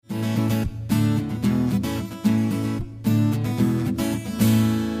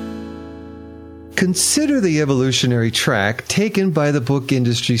Consider the evolutionary track taken by the Book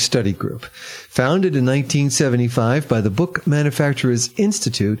Industry Study Group. Founded in 1975 by the Book Manufacturers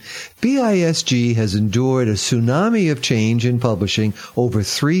Institute, BISG has endured a tsunami of change in publishing over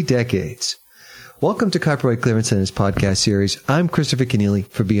 3 decades. Welcome to Copyright Clearance Center's podcast series. I'm Christopher Keneally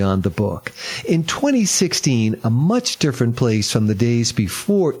for Beyond the Book. In 2016, a much different place from the days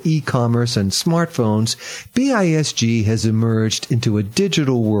before e-commerce and smartphones, BISG has emerged into a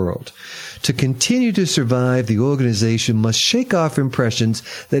digital world. To continue to survive, the organization must shake off impressions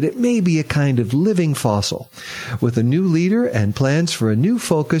that it may be a kind of living fossil. With a new leader and plans for a new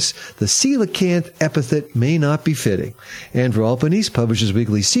focus, the coelacanth epithet may not be fitting. Andrew Albanese, Publishers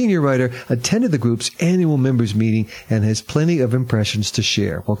Weekly senior writer, attended the group's annual members meeting and has plenty of impressions to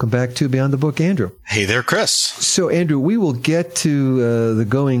share. Welcome back to Beyond the Book, Andrew. Hey there, Chris. So, Andrew, we will get to the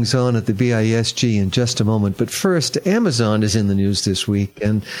goings-on at the BISG in just a moment, but first, Amazon is in the news this week,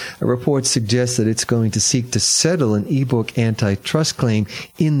 and a report suggests that it's going to seek to settle an ebook antitrust claim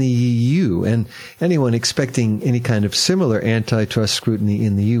in the EU, and anyone expecting any kind of similar antitrust scrutiny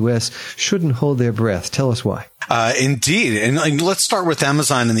in the U.S. shouldn't hold their breath. Tell us why. Indeed. And let's start with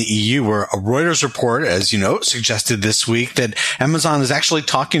Amazon in the EU, where a Reuters report, as you know, suggested this week that Amazon is actually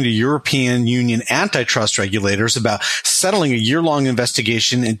talking to European Union antitrust regulators about settling a year-long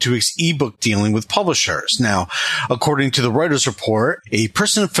investigation into its ebook dealing with publishers. Now, according to the Reuters report, a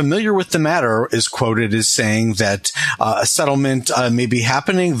person familiar with the matter is quoted as saying that a settlement may be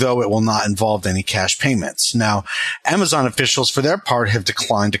happening, though it will not involve any cash payments. Now, Amazon officials, for their part, have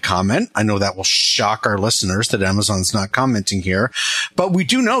declined to comment. I know that will shock our listeners that Amazon's not commenting here. But we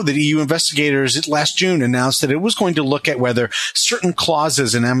do know that EU investigators last June announced that it was going to look at whether certain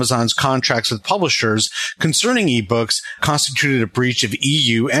clauses in Amazon's contracts with publishers concerning ebooks constituted a breach of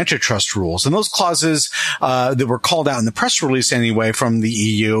EU antitrust rules. And those clauses that were called out in the press release anyway from the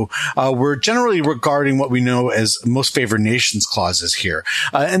EU were generally regarding what we know as most favored nations clauses here.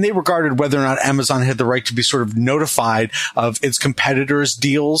 And they regarded whether or not Amazon had the right to be sort of notified of its competitors'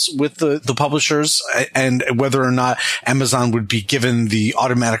 deals with the publishers, and whether or not Amazon would be given the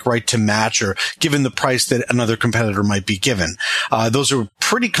automatic right to match or given the price that another competitor might be given. Those are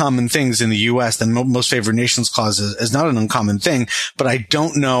pretty common things in the U.S. The most favored nations clause is not an uncommon thing, but I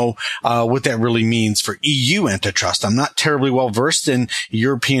don't know what that really means for EU antitrust. I'm not terribly well versed in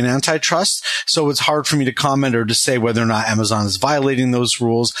European antitrust, so it's hard for me to comment or to say whether or not Amazon is violating those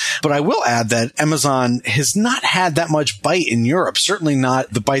rules. But I will add that Amazon has not had that much bite in Europe, certainly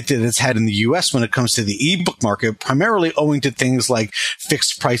not the bite that it's had in the U.S. when it comes to the ebook market, primarily owing to things like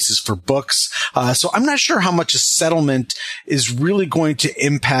fixed prices for books. So I'm not sure how much a settlement is really going to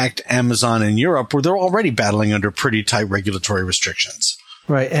impact Amazon in Europe, where they're already battling under pretty tight regulatory restrictions.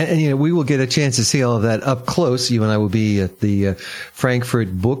 Right. And we will get a chance to see all of that up close. You and I will be at the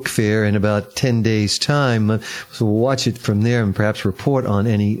Frankfurt Book Fair in about 10 days' time. So we'll watch it from there and perhaps report on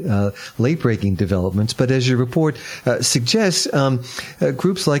any late-breaking developments. But as your report suggests,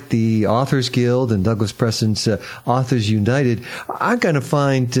 groups like the Authors Guild and Douglas Preston's Authors United aren't going to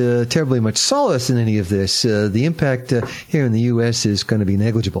find terribly much solace in any of this. The impact here in the U.S. is going to be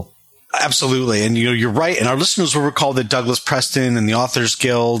negligible. Absolutely. And you're right. And our listeners will recall that Douglas Preston and the Authors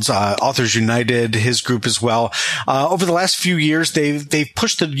Guild, Authors United, his group as well, over the last few years, they've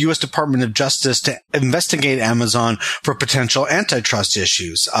pushed the U.S. Department of Justice to investigate Amazon for potential antitrust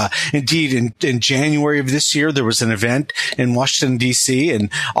issues. Indeed, in January of this year, there was an event in Washington, D.C.,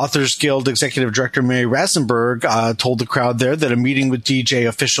 and Authors Guild Executive Director Mary Rasenberg told the crowd there that a meeting with DOJ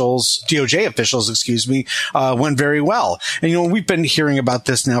officials, went very well. And, we've been hearing about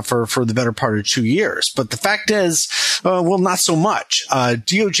this now for the better part of 2 years. But the fact is, not so much.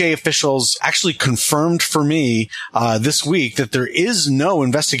 DOJ officials actually confirmed for me this week that there is no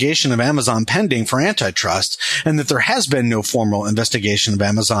investigation of Amazon pending for antitrust, and that there has been no formal investigation of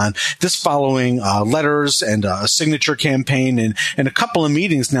Amazon. This following letters and a signature campaign and a couple of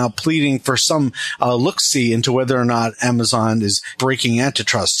meetings now pleading for some look-see into whether or not Amazon is breaking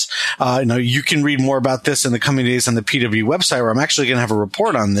antitrust. You can read more about this in the coming days on the PW website, where I'm actually going to have a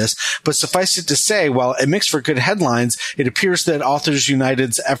report on this. But suffice it to say, while it makes for good headlines, it appears that Authors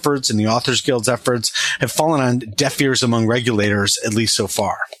United's efforts and the Authors Guild's efforts have fallen on deaf ears among regulators, at least so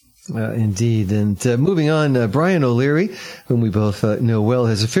far. Indeed. And moving on, Brian O'Leary, whom we both know well,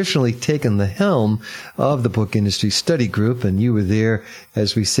 has officially taken the helm of the Book Industry Study Group. And you were there,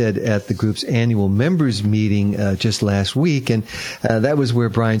 as we said, at the group's annual members meeting just last week. And that was where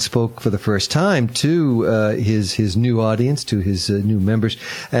Brian spoke for the first time to his new audience, to his new members.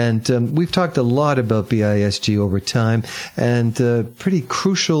 And we've talked a lot about BISG over time, and pretty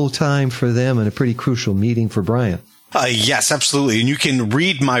crucial time for them and a pretty crucial meeting for Brian. Yes, absolutely. And you can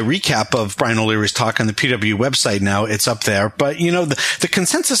read my recap of Brian O'Leary's talk on the PW website now. It's up there. But, the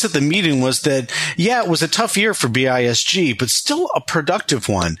consensus at the meeting was that, it was a tough year for BISG, but still a productive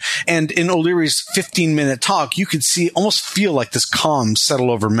one. And in O'Leary's 15-minute talk, you could almost feel like this calm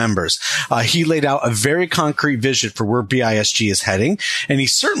settle over members. He laid out a very concrete vision for where BISG is heading. And he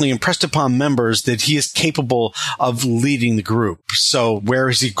certainly impressed upon members that he is capable of leading the group. So where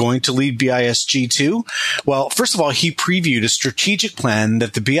is he going to lead BISG to? Well, first of all, he previewed a strategic plan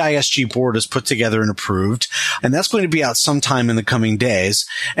that the BISG board has put together and approved, and that's going to be out sometime in the coming days.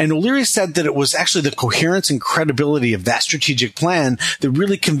 And O'Leary said that it was actually the coherence and credibility of that strategic plan that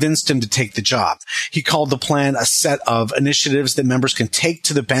really convinced him to take the job. He called the plan a set of initiatives that members can take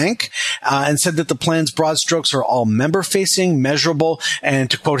to the bank, and said that the plan's broad strokes are all member-facing, measurable,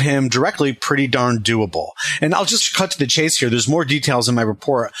 and to quote him directly, pretty darn doable. And I'll just cut to the chase here. There's more details in my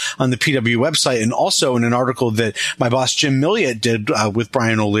report on the PW website and also in an article that my boss Jim Milliot did with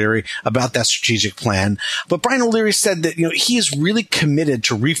Brian O'Leary about that strategic plan. But Brian O'Leary said that he is really committed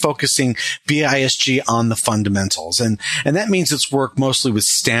to refocusing BISG on the fundamentals, and that means it's work mostly with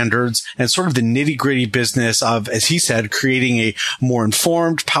standards and sort of the nitty-gritty business of, as he said, creating a more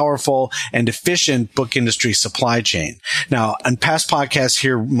informed, powerful, and efficient book industry supply chain. Now, on past podcasts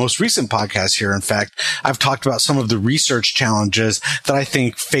here, most recent podcasts here, in fact, I've talked about some of the research challenges that I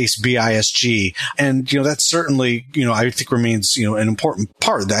think face BISG, and that's certainly I think remains, an important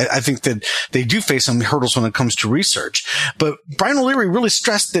part. I think that they do face some hurdles when it comes to research. But Brian O'Leary really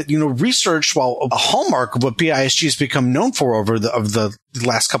stressed that, research, while a hallmark of what BISG has become known for over the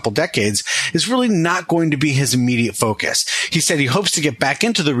last couple decades, is really not going to be his immediate focus. He said he hopes to get back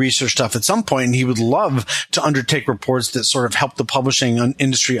into the research stuff at some point, and he would love to undertake reports that sort of help the publishing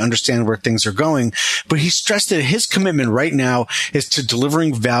industry understand where things are going. But he stressed that his commitment right now is to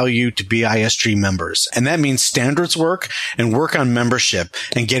delivering value to BISG members. And that means standards work and work on membership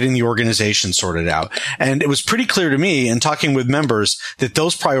and getting the organization sorted out. And it was pretty clear to me in talking with members that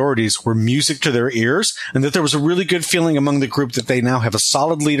those priorities were music to their ears, and that there was a really good feeling among the group that they now have a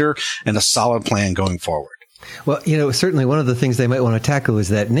solid leader and a solid plan going forward. Well, certainly one of the things they might want to tackle is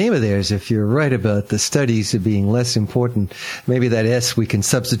that name of theirs. If you're right about the studies being less important, maybe that S we can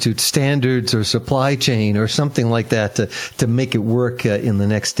substitute standards or supply chain or something like that to make it work in the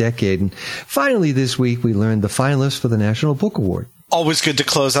next decade. And finally, this week, we learned the finalists for the National Book Award. Always good to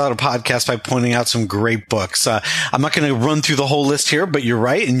close out a podcast by pointing out some great books. I'm not going to run through the whole list here, but you're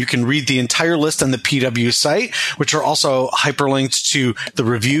right. And you can read the entire list on the PW site, which are also hyperlinked to the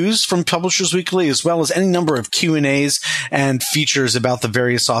reviews from Publishers Weekly, as well as any number of Q&As and features about the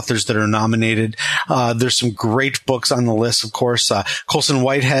various authors that are nominated. There's some great books on the list, of course. Colson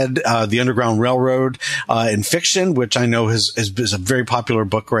Whitehead, The Underground Railroad, in fiction, which I know is a very popular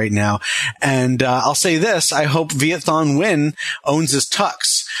book right now. And I'll say this, I hope Viet Thanh Nguyen owns his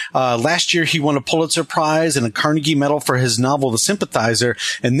tux. Last year, he won a Pulitzer Prize and a Carnegie Medal for his novel, The Sympathizer.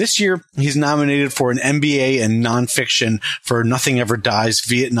 And this year, he's nominated for an MBA in nonfiction for Nothing Ever Dies,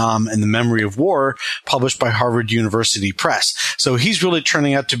 Vietnam and the Memory of War, published by Harvard University Press. So he's really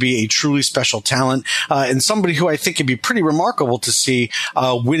turning out to be a truly special talent, and somebody who I think would be pretty remarkable to see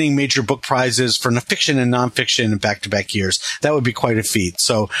winning major book prizes for fiction and nonfiction in back-to-back years. That would be quite a feat.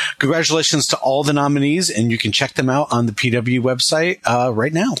 So congratulations to all the nominees, and you can check them out on the PW website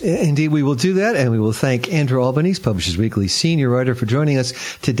right now. Indeed, we will do that, and we will thank Andrew Albanese, Publishers Weekly senior writer, for joining us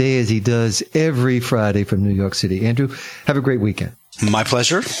today as he does every Friday from New York City. Andrew, have a great weekend. My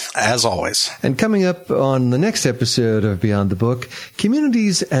pleasure, as always. And coming up on the next episode of Beyond the Book,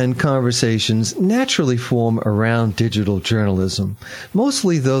 communities and conversations naturally form around digital journalism,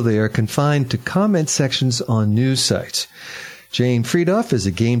 mostly though they are confined to comment sections on news sites. Jane Friedoff is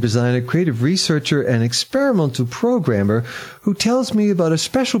a game designer, creative researcher, and experimental programmer who tells me about a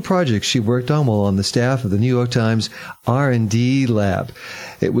special project she worked on while on the staff of the New York Times R&D lab.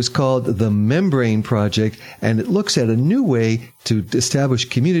 It was called the Membrane Project, and it looks at a new way to establish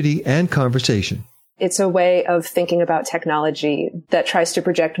community and conversation. It's a way of thinking about technology that tries to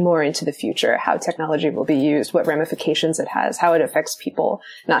project more into the future, how technology will be used, what ramifications it has, how it affects people,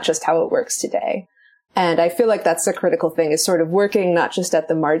 not just how it works today. And I feel like that's a critical thing, is sort of working not just at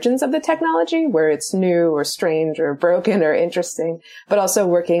the margins of the technology, where it's new or strange or broken or interesting, but also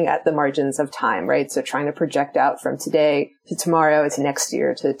working at the margins of time, right? So trying to project out from today to tomorrow to next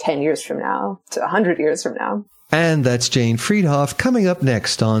year to 10 years from now to 100 years from now. And that's Jane Friedoff coming up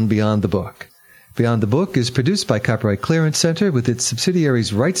next on Beyond the Book. Beyond the Book is produced by Copyright Clearance Center with its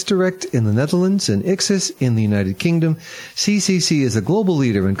subsidiaries Rights Direct in the Netherlands and Ixis in the United Kingdom. CCC is a global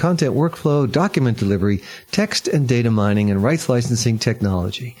leader in content workflow, document delivery, text and data mining, and rights licensing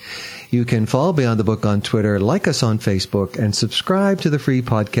technology. You can follow Beyond the Book on Twitter, like us on Facebook, and subscribe to the free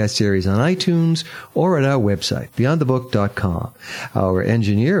podcast series on iTunes or at our website, beyondthebook.com. Our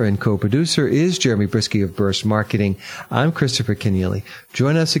engineer and co-producer is Jeremy Brisky of Burst Marketing. I'm Christopher Keneally.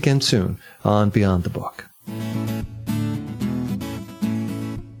 Join us again soon on Beyond the Book.